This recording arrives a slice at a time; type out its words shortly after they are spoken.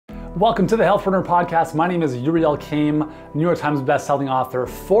Welcome to the Healthpreneur podcast. My name is Uriel Kame, New York Times bestselling author,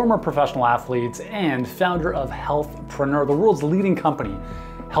 former professional athlete, and founder of Healthpreneur, the world's leading company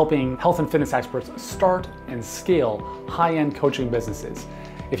helping health and fitness experts start and scale high-end coaching businesses.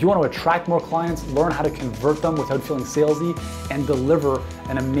 If you want to attract more clients, learn how to convert them without feeling salesy, and deliver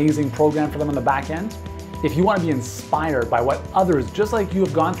an amazing program for them on the back end, if you want to be inspired by what others just like you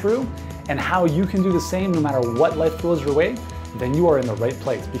have gone through and how you can do the same no matter what life throws your way, then you are in the right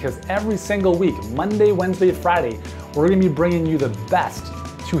place, because every single week, Monday, Wednesday, Friday, we're going to be bringing you the best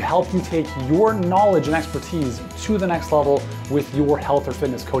to help you take your knowledge and expertise to the next level with your health or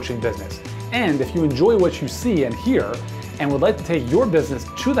fitness coaching business. And if you enjoy what you see and hear and would like to take your business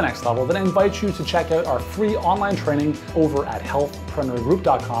to the next level, then I invite you to check out our free online training over at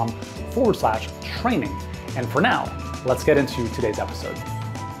healthpreneurgroup.com/training. And for now, let's get into today's episode.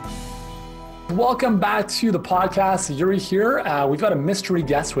 Welcome back to the podcast. Yuri here. We've got a mystery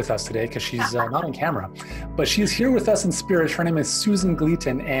guest with us today because she's not on camera, but she's here with us in spirit. Her name is Susan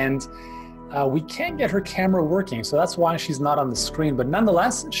Gleaton, and we can't get her camera working, so that's why she's not on the screen. But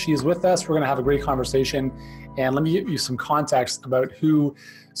nonetheless, she's with us. We're going to have a great conversation, and let me give you some context about who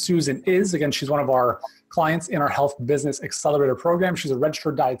Susan is. Again, she's one of our clients in our Health Business Accelerator program. She's a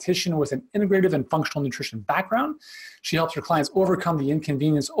registered dietitian with an integrative and functional nutrition background. She helps her clients overcome the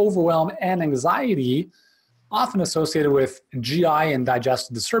inconvenience, overwhelm, and anxiety often associated with GI and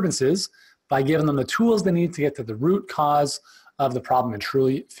digestive disturbances by giving them the tools they need to get to the root cause of the problem and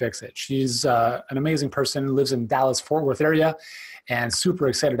truly fix it. She's an amazing person, lives in Dallas-Fort Worth area, and super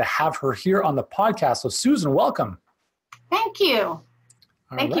excited to have her here on the podcast. So Susan, welcome. Thank you.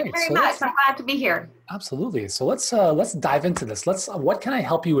 Thank you very much. I'm glad to be here. Absolutely. So let's dive into this. What can I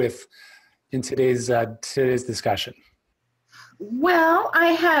help you with in today's discussion? Well, I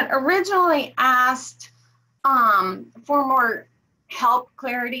had originally asked for more help,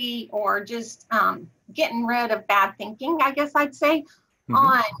 clarity, or just getting rid of bad thinking, I guess I'd say,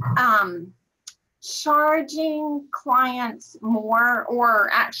 on charging clients more, or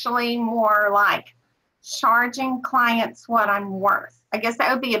actually more like charging clients what I'm worth. I guess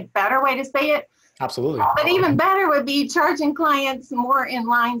that would be a better way to say it. Absolutely. But even better would be charging clients more in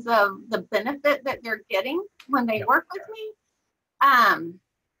lines of the benefit that they're getting when they work with me.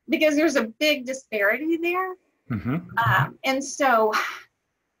 Because there's a big disparity there. And so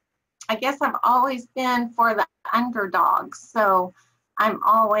I guess I've always been for the underdogs. So I'm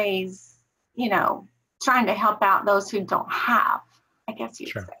always, trying to help out those who don't have, I guess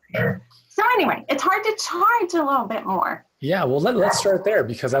you'd say. So anyway, it's hard to charge a little bit more. Yeah, well, let's start there,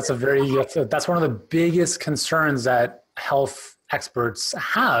 because that's that's one of the biggest concerns that health experts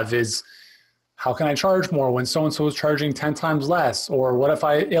have is, how can I charge more when so-and-so is charging 10 times less? Or what if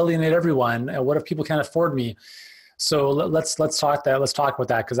I alienate everyone? And what if people can't afford me? So let's talk about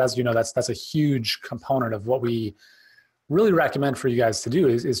that, because as you know, that's a huge component of what we really recommend for you guys to do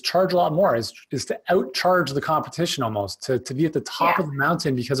is charge a lot more, is to outcharge the competition almost, to be at the top of the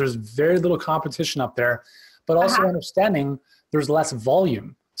mountain, because there's very little competition up there, but also understanding there's less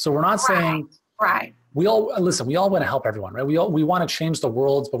volume. So we're not saying, we all want to help everyone, right? We want to change the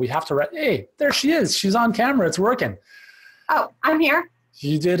world, but we have to, hey, there she is. She's on camera. It's working. Oh, I'm here.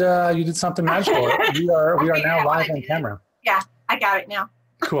 You did something magical. We are now live on camera. Yeah, I got it now.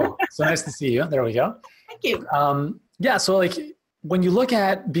 Cool. So nice to see you. There we go. Thank you. Yeah. So like when you look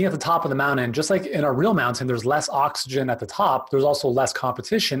at being at the top of the mountain, just like in a real mountain, there's less oxygen at the top. There's also less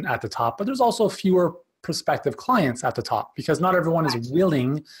competition at the top, but there's also fewer prospective clients at the top, because not everyone is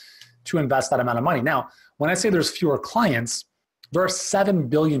willing to invest that amount of money. Now, when I say there's fewer clients, there are 7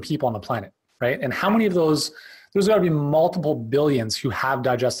 billion people on the planet, right? And how many of those, there's got to be multiple billions who have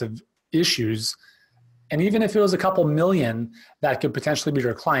digestive issues. And even if it was a couple million that could potentially be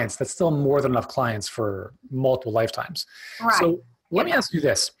your clients, that's still more than enough clients for multiple lifetimes. So let me ask you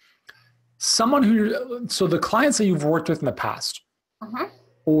this. So the clients that you've worked with in the past,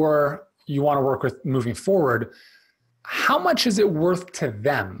 or you want to work with moving forward, how much is it worth to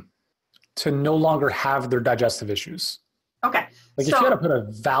them to no longer have their digestive issues? Okay. Like if you had to put a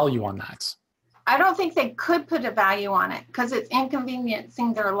value on that. I don't think they could put a value on it, because it's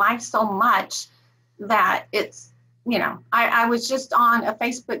inconveniencing their life so much that it's, I was just on a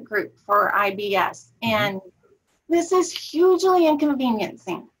Facebook group for IBS, and this is hugely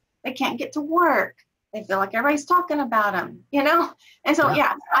inconveniencing. They can't get to work. They feel like everybody's talking about them, And so,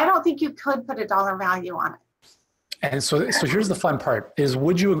 I don't think you could put a dollar value on it. And so here's the fun part is,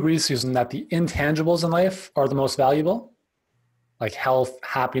 would you agree, Susan, that the intangibles in life are the most valuable? Like health,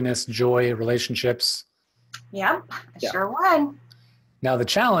 happiness, joy, relationships? Yep, I sure would. Now the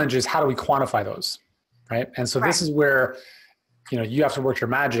challenge is, how do we quantify those, right? And so this is where you have to work your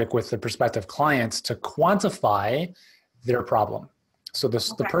magic with the prospective clients to quantify their problem. So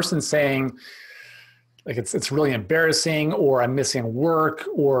the person saying, like, it's really embarrassing, or I'm missing work,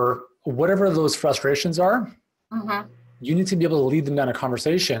 or whatever those frustrations are, you need to be able to lead them down a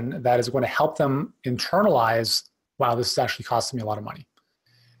conversation that is going to help them internalize, wow, this is actually costing me a lot of money.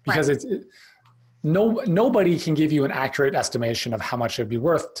 Because nobody can give you an accurate estimation of how much it'd be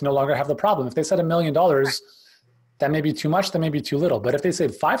worth to no longer have the problem. If they said $1 million, that may be too much, that may be too little. But if they say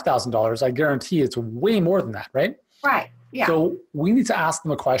 $5,000, I guarantee it's way more than that, right? Right. Yeah. So we need to ask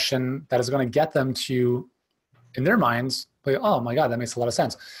them a question that is going to get them to, in their minds, like, oh my God, that makes a lot of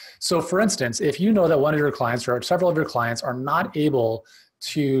sense. So for instance, if you know that one of your clients or several of your clients are not able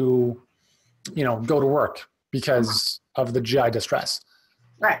to, go to work because of the GI distress.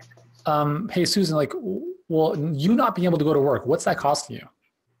 Right. Hey, Susan, like, well, you not being able to go to work, what's that costing you?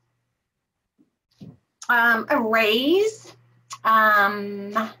 A raise,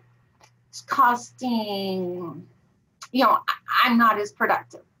 it's costing, I'm not as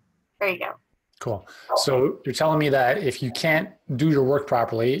productive. There you go. Cool. So you're telling me that if you can't do your work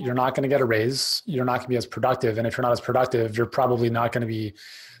properly, you're not going to get a raise, you're not going to be as productive. And if you're not as productive, you're probably not going to be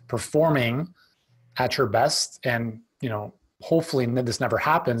performing at your best. And, hopefully this never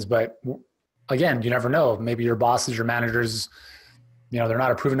happens, but again, you never know. Maybe your bosses, your managers, they're not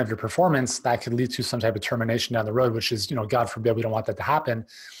approving of your performance. That could lead to some type of termination down the road, which is, God forbid, we don't want that to happen.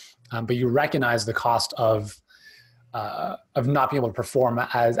 But you recognize the cost of not being able to perform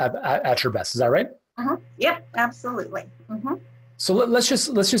at your best. Is that right? Yep, absolutely. So let's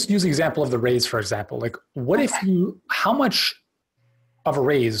just use the example of the raise, for example. Like, how much of a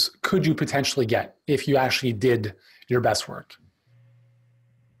raise could you potentially get if you actually did your best work?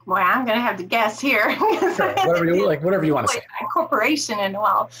 Well, I'm going to have to guess here. Sure. Whatever you want to say. A corporation and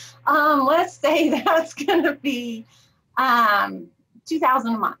let's say that's going to be $2,000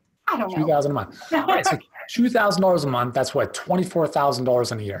 a month. I don't know. $2,000 a month. All right, so $2,000 a month, that's what,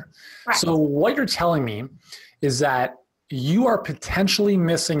 $24,000 in a year. Right. So what you're telling me is that you are potentially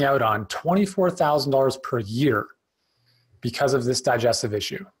missing out on $24,000 per year because of this digestive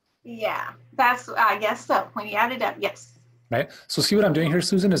issue. Yeah, I guess so. When you add it up, yes. Right. So see what I'm doing here,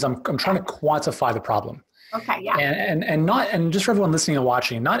 Susan, is I'm trying to quantify the problem. Okay. Yeah. And just for everyone listening and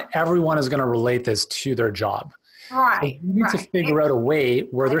watching, not everyone is going to relate this to their job. Right. So you need to figure out a way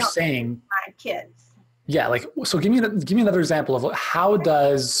where they're saying, my kids. Yeah. Like, so give me another example of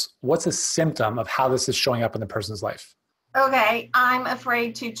what's a symptom of how this is showing up in the person's life? Okay. I'm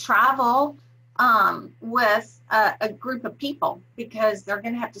afraid to travel with a group of people because they're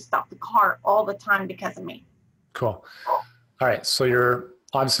going to have to stop the car all the time because of me. Cool. All right. So you're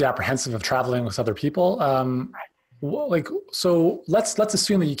obviously apprehensive of traveling with other people. Right. So let's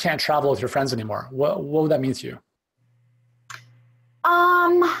assume that you can't travel with your friends anymore. What would that mean to you?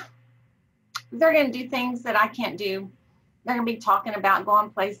 They're going to do things that I can't do. They're going to be talking about going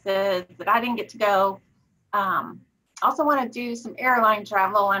places that I didn't get to go. Also want to do some airline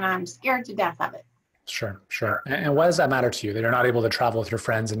travel, and I'm scared to death of it. Sure. And why does that matter to you, that you're not able to travel with your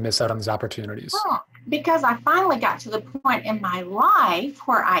friends and miss out on these opportunities? Because I finally got to the point in my life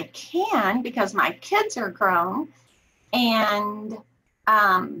where I can, because my kids are grown. And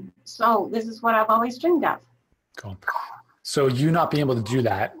so this is what I've always dreamed of. Cool. So you not being able to do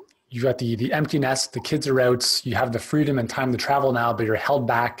that, you got the empty nest, the kids are out, you have the freedom and time to travel now, but you're held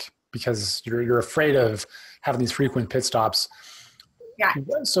back because you're afraid of having these frequent pit stops. Yeah.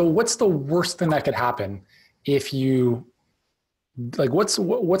 So what's the worst thing that could happen if you, like, what's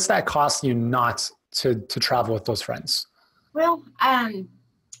that costing you not to travel with those friends? Well,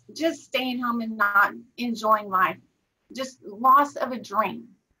 just staying home and not enjoying life, just loss of a dream,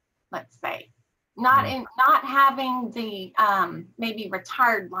 let's say. Not having the maybe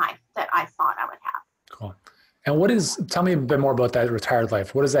retired life that I thought I would have. Cool. And tell me a bit more about that retired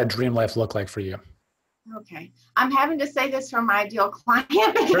life. What does that dream life look like for you? Okay. I'm having to say this for my ideal client.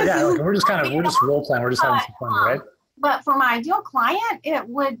 We're just role playing. We're just having some fun, right? But for my ideal client, it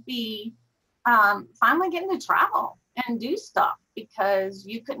would be finally getting to travel and do stuff, because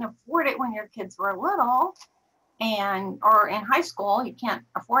you couldn't afford it when your kids were little or in high school, you can't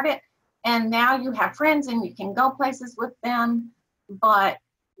afford it. And now you have friends and you can go places with them, but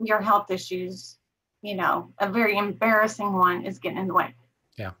your health issues, a very embarrassing one is getting in the way.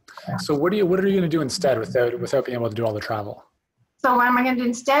 Yeah. So what are you going to do instead without being able to do all the travel? So what am I going to do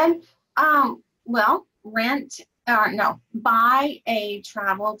instead? Buy a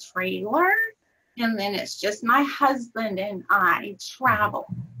travel trailer, and then it's just my husband and I travel.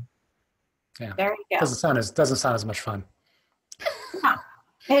 Yeah. There you go. Doesn't sound as much fun. No.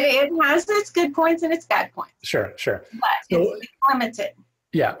 It has its good points and its bad points. Sure. But it's limited.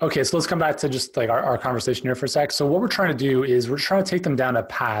 Yeah. Okay. So let's come back to just like our conversation here for a sec. So what we're trying to do is we're trying to take them down a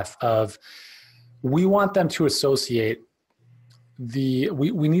path of, we want them to associate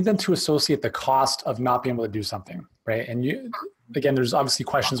we need them to associate the cost of not being able to do something, right? And again, there's obviously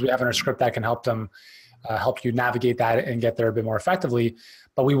questions we have in our script that can help them, help you navigate that and get there a bit more effectively.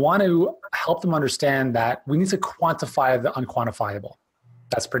 But we want to help them understand that we need to quantify the unquantifiable.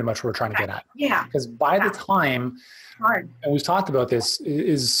 That's pretty much what we're trying to get at. Yeah. Because by the time, and we've talked about this,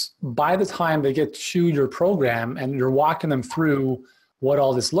 is by the time they get to your program and you're walking them through what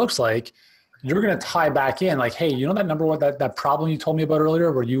all this looks like, you're going to tie back in like, hey, you know that number one, that problem you told me about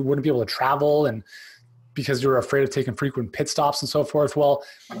earlier where you wouldn't be able to travel and because you're afraid of taking frequent pit stops and so forth? Well,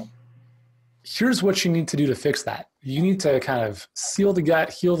 here's what you need to do to fix that. You need to kind of seal the gut,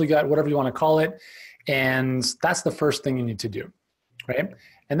 heal the gut, whatever you want to call it. And that's the first thing you need to do, right?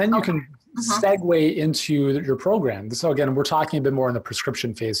 And then you can segue into your program. So again, we're talking a bit more in the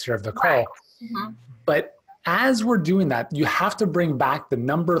prescription phase here of the call. But as we're doing that, you have to bring back the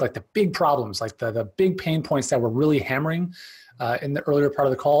number, like the big problems, like the big pain points that we're really hammering in the earlier part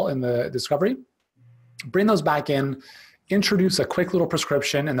of the call in the discovery. Bring those back in, introduce a quick little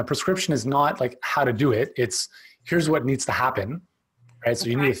prescription. And the prescription is not like how to do it. It's here's what needs to happen, right? So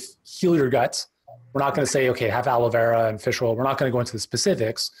you need to heal your guts. We're not going to say, okay, have aloe vera and fish oil. We're not going to go into the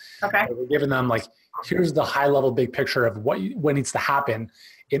specifics. Okay. We're giving them like, here's the high level big picture of what needs to happen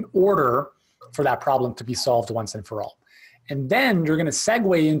in order for that problem to be solved once and for all. And then you're going to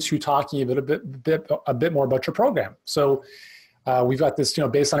segue into talking a bit more about your program. So we've got this,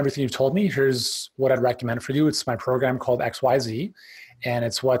 based on everything you've told me, here's what I'd recommend for you. It's my program called XYZ. And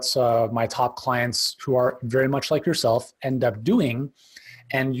it's what my top clients who are very much like yourself end up doing.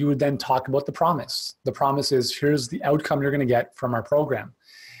 And you would then talk about the promise. The promise is here's the outcome you're going to get from our program.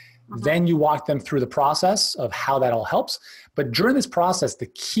 Then you walk them through the process of how that all helps. But during this process, the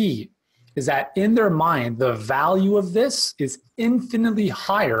key is that in their mind, the value of this is infinitely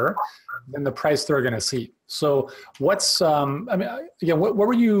higher than the price they're going to see. So what's, again, what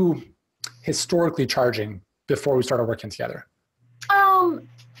were you historically charging before we started working together?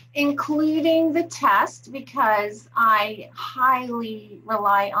 Including the test, because I highly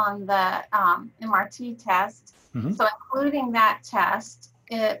rely on the MRT test. So including that test,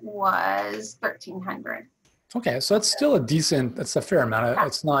 it was $1,300. Okay, so that's still that's a fair amount.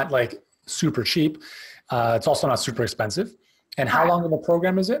 It's not like super cheap. It's also not super expensive. And how long of a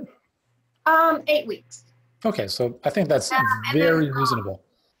program is it? 8 weeks. Okay, so I think that's very reasonable.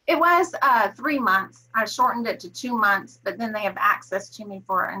 It was 3 months. I shortened it to 2 months, but then they have access to me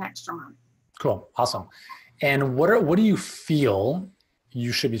for an extra month. Cool, awesome. And what do you feel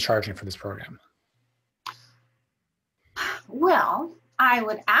you should be charging for this program? Well, I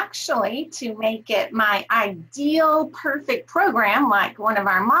would actually, to make it my ideal perfect program, like one of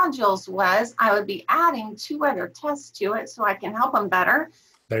our modules was, I would be adding 2 other tests to it so I can help them better.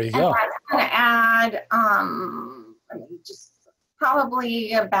 There you go. And I was going to add just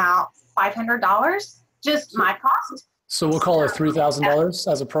probably about $500, just my cost. So we'll call it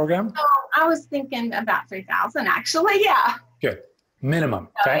 $3,000 as a program? So I was thinking about $3,000 actually, yeah. Good. Minimum,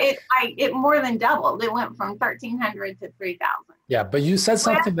 so okay? It more than doubled. It went from $1,300 to $3,000. Yeah, but you said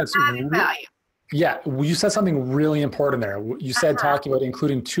something that's value. Yeah, you said something really important there. You said talking about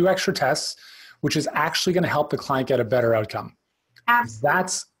including 2 extra tests, which is actually going to help the client get a better outcome.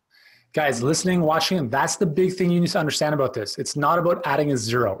 Absolutely. Guys, listening, watching, that's the big thing you need to understand about this. It's not about adding a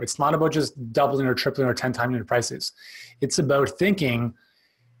 0. It's not about just doubling or tripling or 10 times your prices. It's about thinking,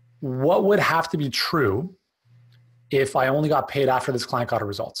 what would have to be true if I only got paid after this client got a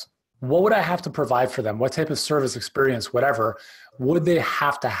result? What would I have to provide for them? What type of service, experience, whatever, would they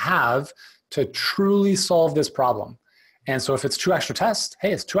have to truly solve this problem? And so if it's 2 extra tests,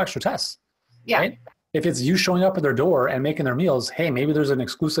 hey, it's 2 extra tests. Yeah. Right? If it's you showing up at their door and making their meals, hey, maybe there's an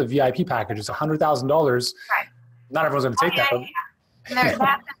exclusive VIP package. It's $100,000. Right. Not everyone's going to take that. But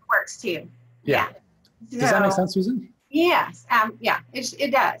that works too. Yeah. Does that make sense, Susan? Yes. Yeah,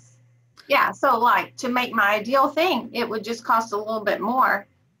 it does. Yeah. So like to make my ideal thing, it would just cost a little bit more,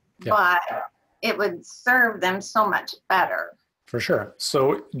 but it would serve them so much better. For sure.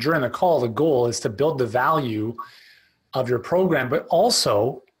 So during the call, the goal is to build the value of your program, but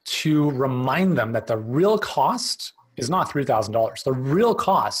also to remind them that the real cost is not $3,000. The real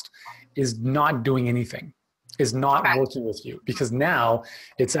cost is not doing anything, is not working with you, because now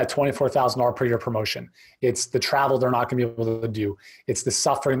it's at $24,000 per year promotion. It's the travel they're not going to be able to do. It's the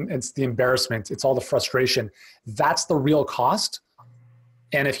suffering. It's the embarrassment. It's all the frustration. That's the real cost.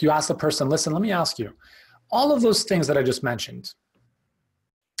 And if you ask the person, listen, let me ask you, all of those things that I just mentioned,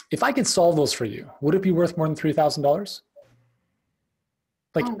 if I could solve those for you, would it be worth more than $3,000?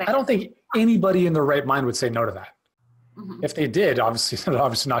 Like, I don't think anybody in their right mind would say no to that. Mm-hmm. If they did, obviously, they're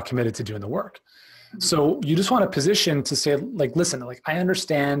obviously not committed to doing the work. Mm-hmm. So you just want a position to say, like, listen, like, I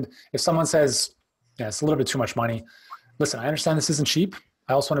understand if someone says, yeah, it's a little bit too much money. Listen, I understand this isn't cheap.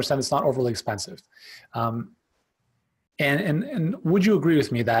 I also understand it's not overly expensive. And would you agree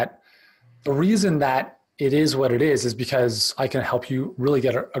with me that the reason that it is what it is because I can help you really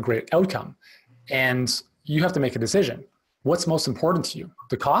get a great outcome. And you have to make a decision. What's most important to you,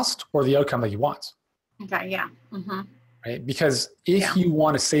 the cost or the outcome that you want? Okay, yeah. Mm-hmm. Right? Because if you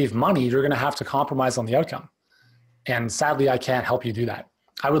want to save money, you're going to have to compromise on the outcome. And sadly, I can't help you do that.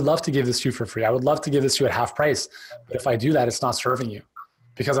 I would love to give this to you for free. I would love to give this to you at half price. But if I do that, it's not serving you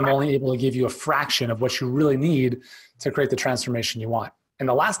because I'm only able to give you a fraction of what you really need to create the transformation you want. And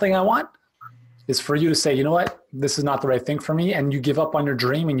the last thing I want is for you to say, you know what, this is not the right thing for me. And you give up on your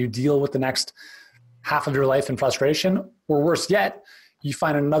dream and you deal with the next half of your life in frustration, or worse yet, you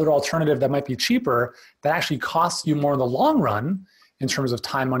find another alternative that might be cheaper that actually costs you more in the long run in terms of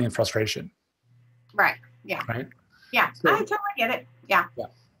time, money, and frustration. Right. Yeah. Right. Yeah. So, I totally get it. Yeah.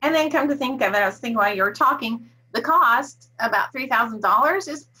 And then come to think of it, I was thinking while you were talking, the cost, about $3,000,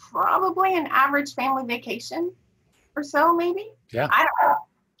 is probably an average family vacation or so, maybe. Yeah. I don't know.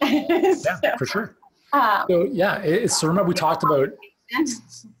 Yeah, for sure. So yeah, so remember we talked about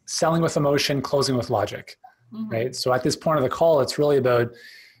selling with emotion, closing with logic, right? So at this point of the call, it's really about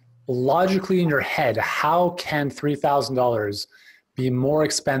logically in your head, how can $3,000 be more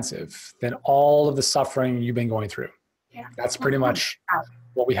expensive than all of the suffering you've been going through? Yeah. That's pretty much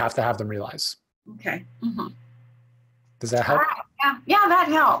what we have to have them realize. Okay. Does that help? Yeah, that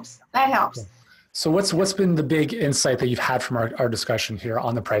helps. That helps. Okay. So what's been the big insight that you've had from our discussion here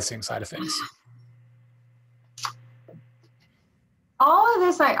on the pricing side of things? All of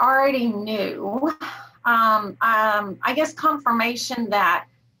this I already knew. I guess confirmation that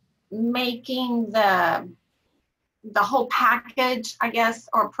making the whole package, I guess,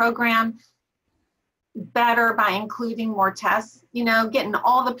 or program better by including more tests, getting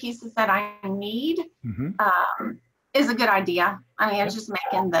all the pieces that I need, is a good idea. I mean, it's just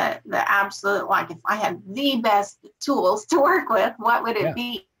making the absolute, like, if I had the best tools to work with, what would it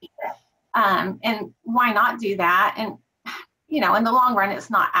be? And why not do that? And, in the long run, it's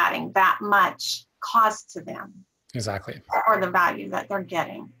not adding that much cost to them. Exactly. Or the value that they're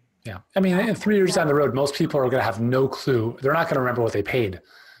getting. Yeah. I mean, in 3 years down the road, most people are going to have no clue. They're not going to remember what they paid.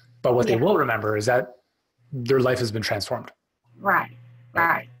 But what they will remember is that their life has been transformed. Right.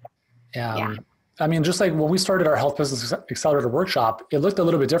 I mean, just like when we started our Health Business Accelerator workshop, it looked a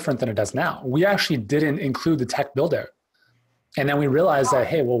little bit different than it does now. We actually didn't include the tech build out. And then we realized that,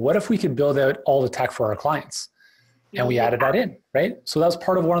 hey, well, what if we could build out all the tech for our clients? And we added that in, right? So that was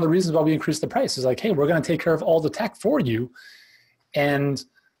part of one of the reasons why we increased the price. Is like, hey, we're going to take care of all the tech for you. And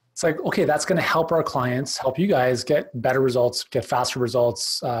it's like, okay, that's going to help our clients, help you guys get better results, get faster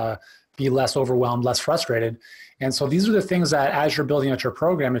results, be less overwhelmed, less frustrated. And so these are the things that as you're building out your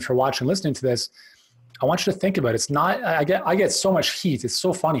program, if you're watching, listening to this, I want you to think about. It's not, I get so much heat. It's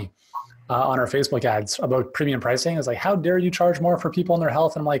so funny on our Facebook ads about premium pricing. It's like, how dare you charge more for people and their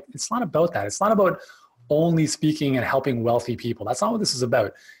health? And I'm like, it's not about that. It's not about only speaking and helping wealthy people. That's not what this is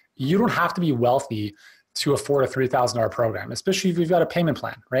about. You don't have to be wealthy to afford a $3,000 program, especially if you've got a payment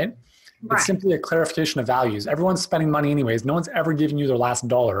plan, right? It's simply a clarification of values. Everyone's spending money anyways. No one's ever giving you their last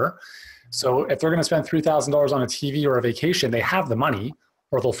dollar. So if they're going to spend $3,000 on a TV or a vacation, they have the money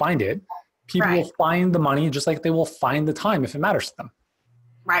or they'll find it. People will find the money just like they will find the time if it matters to them.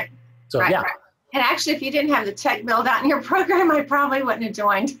 Right. So And actually, if you didn't have the tech build out in your program, I probably wouldn't have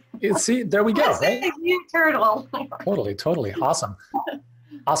joined. See, there we go. Right? You turtle. Totally.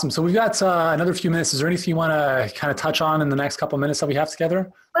 Awesome. So we've got another few minutes. Is there anything you want to kind of touch on in the next couple of minutes that we have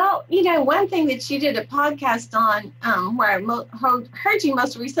together? Well, one thing that you did a podcast on where I heard you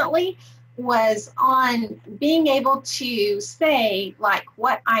most recently was on being able to say like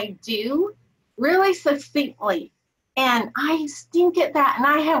what I do really succinctly. And I stink at that. And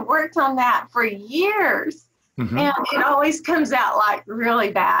I have worked on that for years. And it always comes out like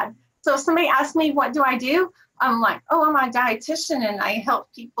really bad. So if somebody asks me, what do I do? I'm like, oh, I'm a dietitian and I help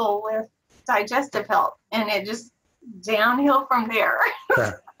people with digestive health. And it just downhill from there.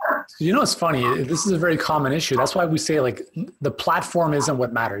 Sure. It's funny. This is a very common issue. That's why we say like the platform isn't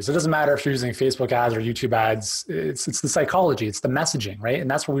what matters. It doesn't matter if you're using Facebook ads or YouTube ads. It's the psychology. It's the messaging, right?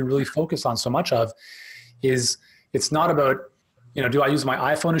 And that's what we really focus on so much of is it's not about, do I use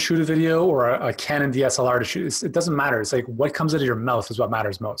my iPhone to shoot a video or a Canon DSLR to shoot? It doesn't matter. It's like what comes out of your mouth is what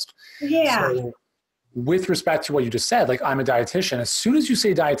matters most. Yeah. So with respect to what you just said, like I'm a dietitian, as soon as you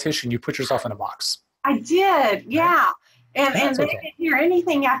say dietitian, you put yourself in a box. I did, yeah. And they okay. didn't hear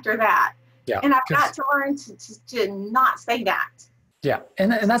anything after that. Yeah. And I've got to learn to not say that. Yeah.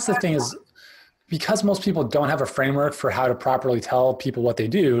 And that's the thing is, because most people don't have a framework for how to properly tell people what they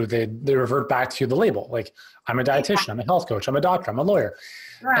do, they revert back to the label. Like, I'm a dietitian, I'm a health coach, I'm a doctor, I'm a lawyer.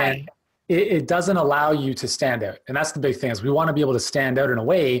 Right. And it doesn't allow you to stand out. And that's the big thing is we want to be able to stand out in a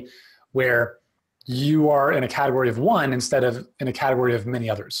way where you are in a category of one instead of in a category of many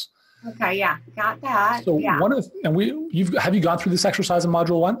others. Okay, yeah, got that. So yeah. Have you gone through this exercise in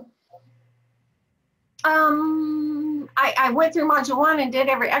module 1? I went through module 1 and did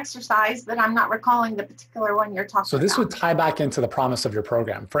every exercise, but I'm not recalling the particular one you're talking about. So this would tie back into the promise of your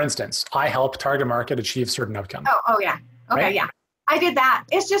program. For instance, I help target market achieve certain outcomes. Oh yeah. Okay, right? Yeah. I did that.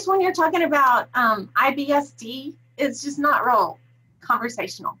 It's just when you're talking about IBSD, it's just not real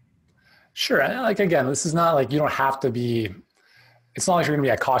conversational. Sure. Like, again, this is not like you don't have to be, it's not like you're going to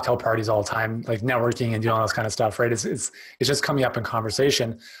be at cocktail parties all the time, like networking and doing all this kind of stuff, right? It's just coming up in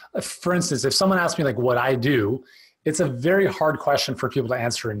conversation. For instance, if someone asks me like what I do, it's a very hard question for people to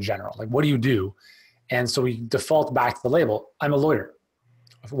answer in general. Like, what do you do? And so we default back to the label. I'm a lawyer.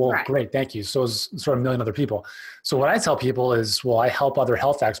 Well, right. Great, thank you. So is sort of a million other people. So what I tell people is, well, I help other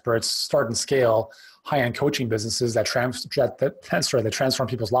health experts start and scale high-end coaching businesses that transform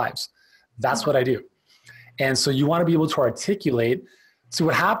people's lives. That's what I do. And so you want to be able to articulate. So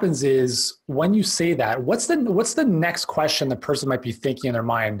what happens is when you say that, what's the next question the person might be thinking in their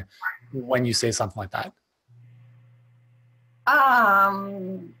mind when you say something like that? I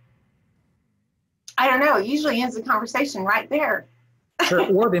don't know. It usually ends the conversation right there.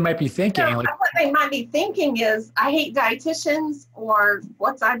 Sure. Or they might be thinking like, what they might be thinking is, I hate dietitians, or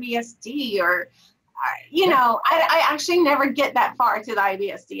what's IBSD, or you know, I actually never get that far to the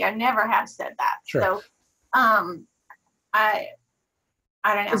IBSD. I never have said that. Sure. So I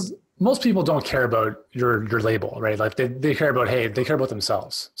don't know. Most people don't care about your label, right? Like they care about, they care about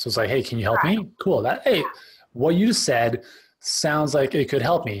themselves. So it's like, hey, can you help me? Cool. What you just said sounds like it could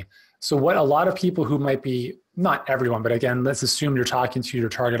help me. So what a lot of people who might be, not everyone, but again, let's assume you're talking to your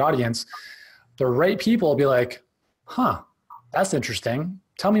target audience, the right people will be like, that's interesting.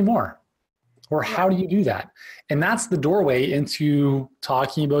 Tell me more. Or how do you do that? And that's the doorway into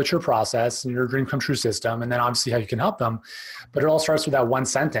talking about your process and your dream come true system, and then obviously how you can help them. But it all starts with that one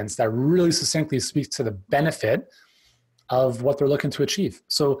sentence that really succinctly speaks to the benefit of what they're looking to achieve.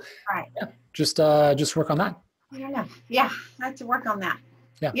 So just work on that. I don't know. Yeah, I have to work on that.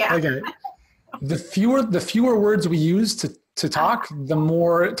 Yeah. Again, the fewer words we use to talk, the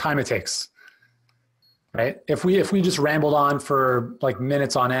more time it takes. Right? If we just rambled on for like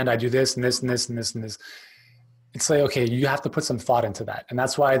minutes on end, I do this and this and this and this and this. It's like, okay, you have to put some thought into that. And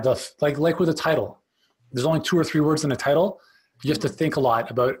that's why like with a title, there's only 2 or 3 words in a title. You have to think a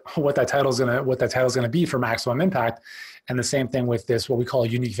lot about what that title is gonna be for maximum impact. And the same thing with this, what we call a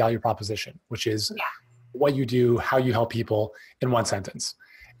unique value proposition, which is what you do, how you help people in one sentence.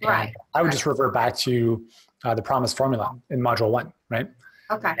 And I would just revert back to the promise formula in module 1, right?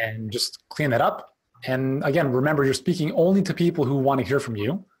 Okay. And just clean that up. And again, remember, you're speaking only to people who want to hear from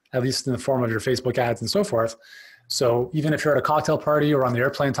you, at least in the form of your Facebook ads and so forth. So even if you're at a cocktail party or on the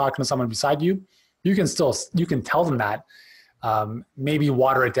airplane talking to someone beside you, you can tell them that. Maybe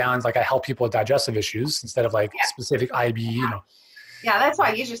water it down, like I help people with digestive issues instead of like specific IB, you know. Yeah, that's why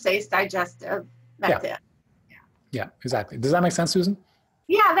I usually say it's digestive. That's it. Yeah, exactly. Does that make sense, Susan?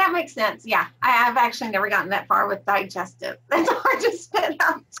 Yeah, that makes sense. Yeah, I've actually never gotten that far with digestive. That's hard to spit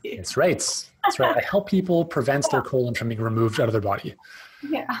out too. That's right. That's right. I help people prevent their colon from being removed out of their body.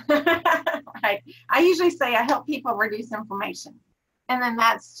 Yeah. Right. I usually say I help people reduce inflammation. And then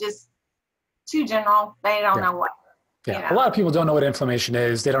that's just too general. They don't know what. Yeah. You know. A lot of people don't know what inflammation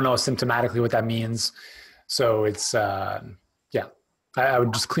is. They don't know symptomatically what that means. So it's, I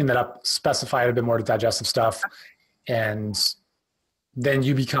would just clean that up, specify it a bit more to digestive stuff. And then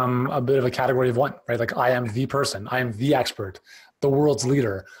you become a bit of a category of one, right? Like I am the person, I am the expert, the world's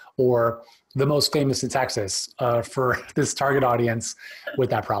leader, or the most famous in Texas for this target audience with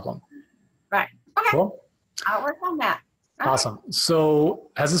that problem. Right. Okay. Cool. I'll work on that. Awesome. So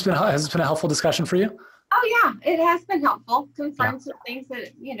has this been a helpful discussion for you? Oh yeah, it has been helpful. Confirms some things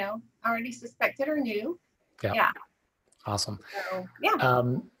that, already suspected or knew. Yeah. Awesome. So, yeah.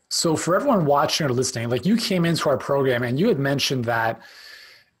 So for everyone watching or listening, like you came into our program and you had mentioned that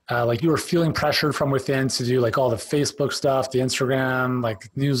like you were feeling pressured from within to do like all the Facebook stuff, the Instagram, like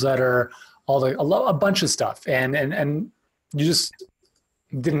newsletter, a bunch of stuff. And you just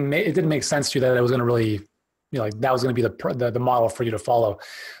it didn't make sense to you that it was going to really like that was going to be the model for you to follow.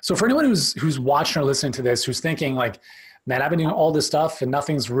 So for anyone who's watching or listening to this, who's thinking like, man, I've been doing all this stuff and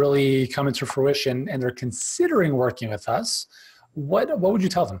nothing's really coming to fruition, and they're considering working with us, what would you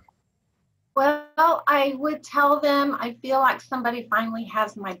tell them? Well, I would tell them I feel like somebody finally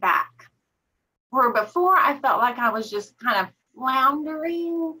has my back. Where before I felt like I was just kind of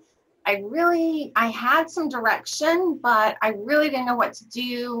floundering. I had some direction, but I really didn't know what to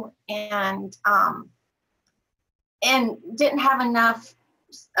do, and didn't have enough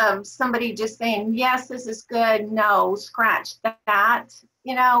of somebody just saying, yes, this is good, no, scratch that,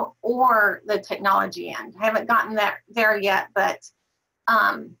 or the technology end. I haven't gotten there yet, but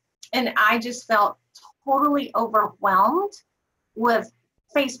and I just felt totally overwhelmed with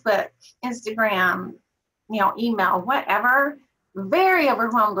Facebook, Instagram, email, whatever, very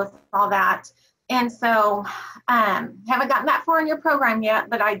overwhelmed with all that. And so haven't gotten that far in your program yet,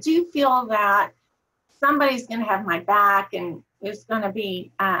 but I do feel that somebody's going to have my back and is going to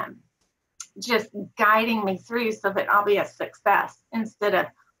be just guiding me through so that I'll be a success instead of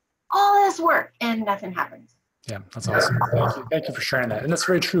all this work and nothing happens. Yeah, that's awesome. Thank you for sharing that. And that's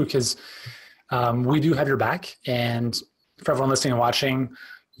very true, because we do have your back. And for everyone listening and watching,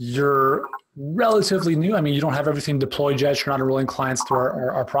 you're relatively new. I mean, you don't have everything deployed yet. You're not enrolling clients through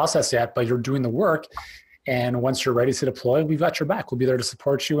our process yet, but you're doing the work. And once you're ready to deploy, we've got your back. We'll be there to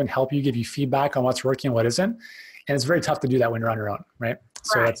support you and help you, give you feedback on what's working and what isn't. And it's very tough to do that when you're on your own, right?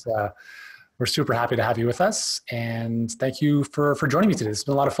 So right. That's we're super happy to have you with us. And thank you for joining me today. It's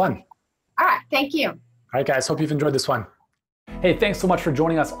been a lot of fun. All right. Thank you. All right, guys. Hope you've enjoyed this one. Hey, thanks so much for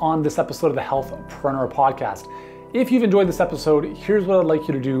joining us on this episode of the Healthpreneur podcast. If you've enjoyed this episode, here's what I'd like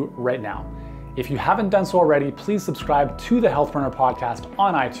you to do right now. If you haven't done so already, please subscribe to the Healthpreneur podcast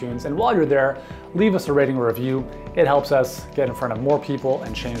on iTunes. And while you're there, leave us a rating or review. It helps us get in front of more people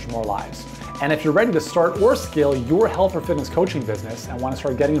and change more lives. And if you're ready to start or scale your health or fitness coaching business and want to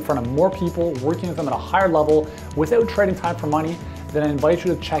start getting in front of more people, working with them at a higher level without trading time for money, then I invite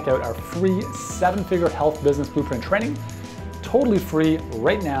you to check out our free 7-figure health business blueprint training, totally free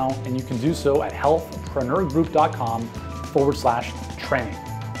right now. And you can do so at healthpreneurgroup.com/training.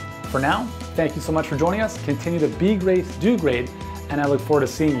 For now, thank you so much for joining us. Continue to be great, do great, and I look forward to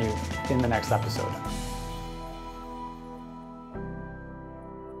seeing you in the next episode.